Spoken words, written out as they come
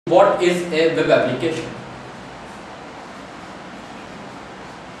What is a web application?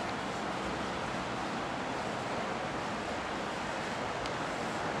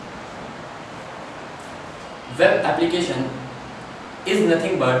 Web application is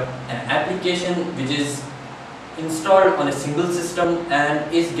nothing but an application which is installed on a single system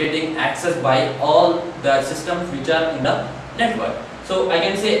and is getting access by all the systems which are in the network. So I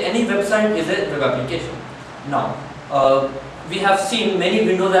can say any website is a web application. Now we have seen many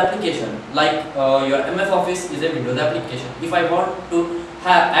Windows application, like your MS Office is a Windows application. If I want to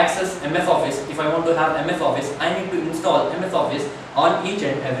have access MS Office, if I want to have MS Office, I need to install MS Office on each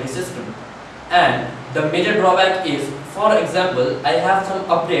and every system. And the major drawback is, for example, I have some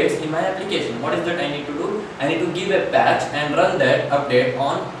updates in my application. What is that I need to do? I need to give a patch and run that update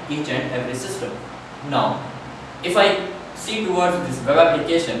on each and every system. Now, if I see towards this web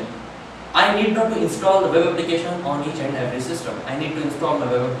application, I need not to install the web application on each and every system. I need to install the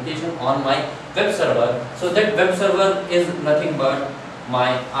web application on my web server. So that web server is nothing but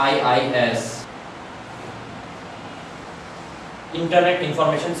my IIS, Internet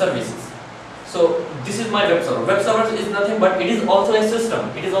Information Services. So this is my web server. Web server is nothing but it is also a system.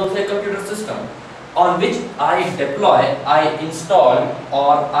 It is also a computer system on which I deploy, I install,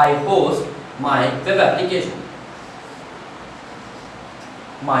 or I host my web application.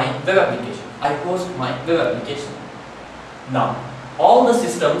 I host my web application. Now, all the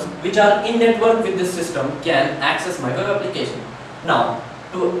systems which are in network with this system can access my web application. Now,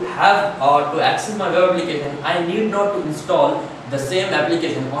 to have or to access my web application, I need not to install the same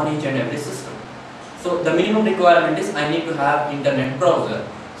application on each and every system. So the minimum requirement is I need to have internet browser.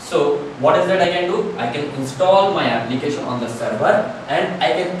 So what is that I can do? I can install my application on the server and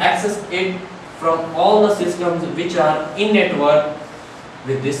I can access it from all the systems which are in network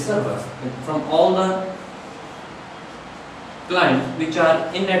with this server, from all the clients which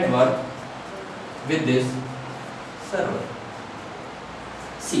are in network with this server.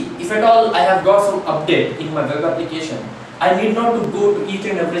 See, if at all I have got some update in my web application, I need not to go to each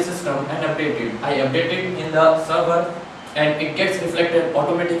and every system and update it. I update it in the server and it gets reflected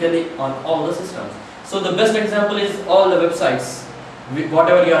automatically on all the systems. So the best example is all the websites.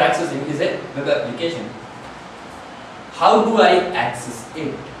 Whatever you are accessing is a web application. How do I access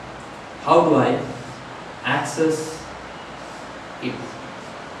it? How do I access it?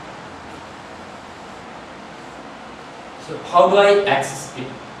 So how do I access it?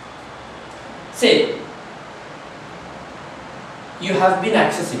 Say you have been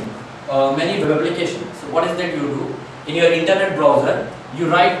accessing many web applications. So what is that you do? In your internet browser, you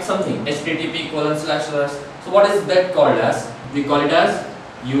write something, http://. So what is that called as? We call it as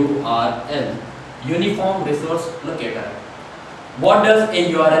URL, Uniform Resource Locator. What does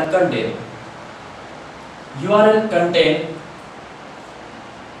a URL contain? URL contain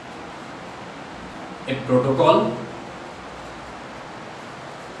a protocol,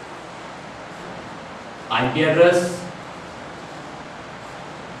 IP address,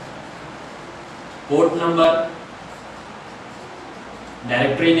 port number,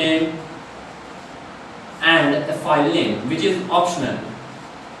 directory name, and a file name, which is optional.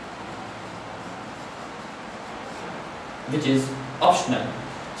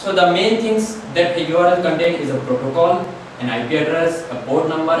 So the main things that a URL contains is a protocol, an IP address, a port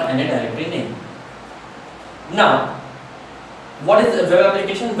number, and a directory name. Now, what is a web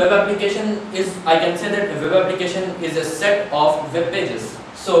application? Web application is, I can say that a web application is a set of web pages.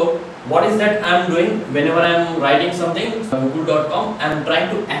 So what is that I am doing whenever I am writing something on google.com? I am trying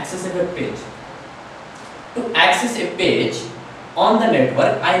to access a web page. To access a page on the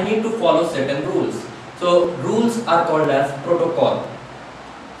network, I need to follow certain rules. So rules are called as protocol.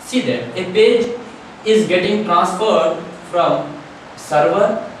 See that a page is getting transferred from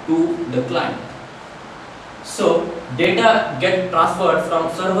server to the client. So data get transferred from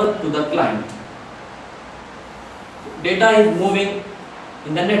server to the client. Data is moving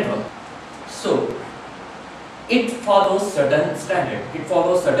in the network. So it follows certain standard, it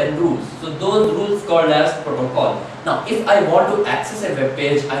follows certain rules. So those rules called as protocol. Now if I want to access a web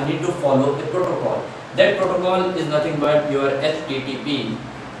page, I need to follow a protocol. That protocol is nothing but your HTTP,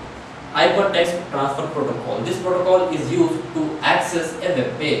 Hypertext Transfer Protocol. This protocol is used to access a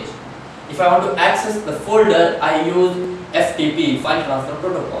web page. If I want to access the folder, I use FTP, File Transfer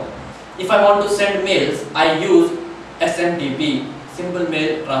Protocol. If I want to send mails, I use SMTP, Simple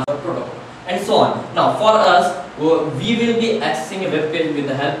Mail Transfer Protocol, and so on. Now for us, we will be accessing a web page with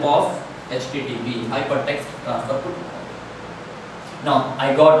the help of HTTP, Hypertext Transfer Protocol. Now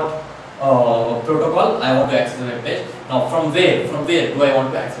I got protocol, I want to access the web page. Now from where do I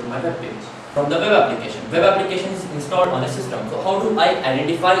want to access my web page? from the web application. Web application is installed on a system. So how do I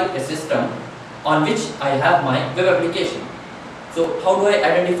identify a system on which I have my web application? So how do I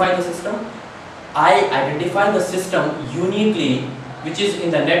identify the system? I identify the system uniquely which is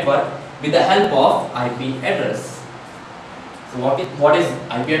in the network with the help of IP address. So what is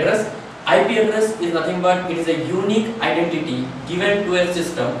IP address? IP address is nothing but it is a unique identity given to a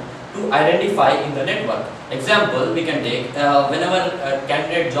system to identify in the network. Example, we can take whenever a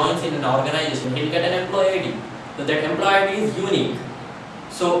candidate joins in an organization, he will get an employee ID. So that employee ID is unique.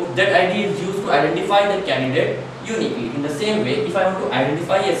 So that ID is used to identify the candidate uniquely. In the same way, if I want to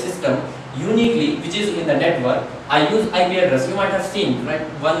identify a system uniquely which is in the network, I use IP address. You might have seen, right?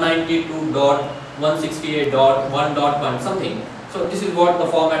 192.168.1.1 something. So this is what the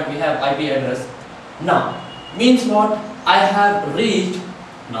format we have, IP address. Now, means what? I have reached,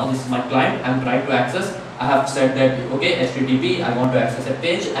 now this is my client, I am trying to access. I have said that, okay, HTTP, I want to access a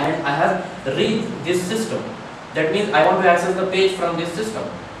page and I have reached this system. That means I want to access the page from this system.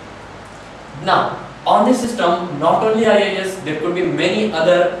 Now, on this system, not only IIS, there could be many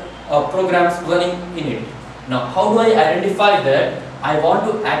other programs running in it. Now, how do I identify that I want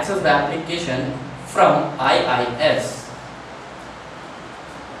to access the application from IIS?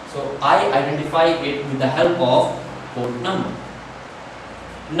 So, I identify it with the help of port number.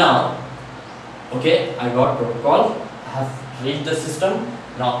 Now, okay, I got protocol, I have reached the system.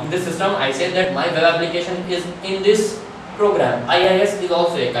 Now, in this system, I say that my web application is in this program. IIS is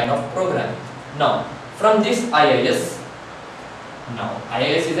also a kind of program. Now, from this IIS, now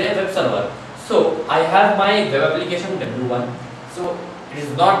IIS is a web server. So, I have my web application W1. So, it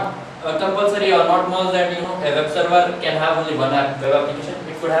is not compulsory or not must that a web server can have only one web application.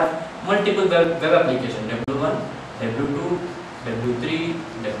 It could have multiple web application W1, W2, W3,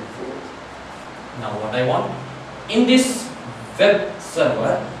 W4. Now, what I want in this web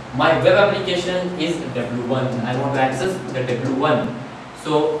server, my web application is W1. I want to access the W1.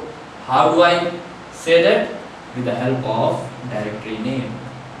 So, how do I say that? With the help of directory name.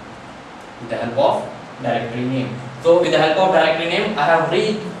 With the help of directory name. So, with the help of directory name, I have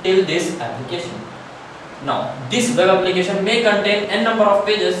reached till this application. Now, this web application may contain n number of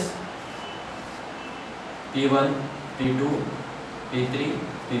pages. P1, P2, P3,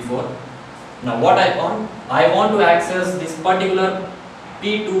 P4. Now, what I want? I want to access this particular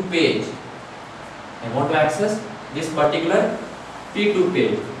P2 page. I want to access this particular P2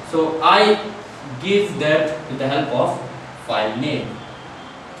 page. So, I give that with the help of file name.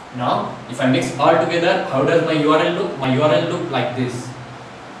 Now, if I mix all together, how does my URL look? My URL look like this: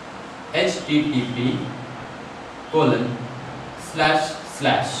 http://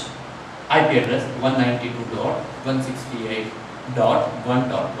 IP address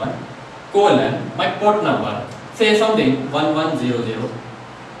 192.168.1.1 : my port number, say something 1100,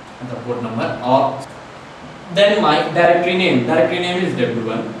 the port number, or then my directory name is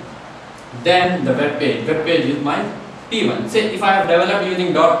W1. Then the web page is my P1. Say if I have developed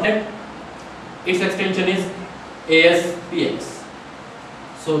using .NET, its extension is ASPX.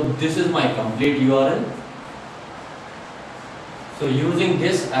 So this is my complete URL. So using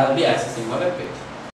this, I will be accessing my web page.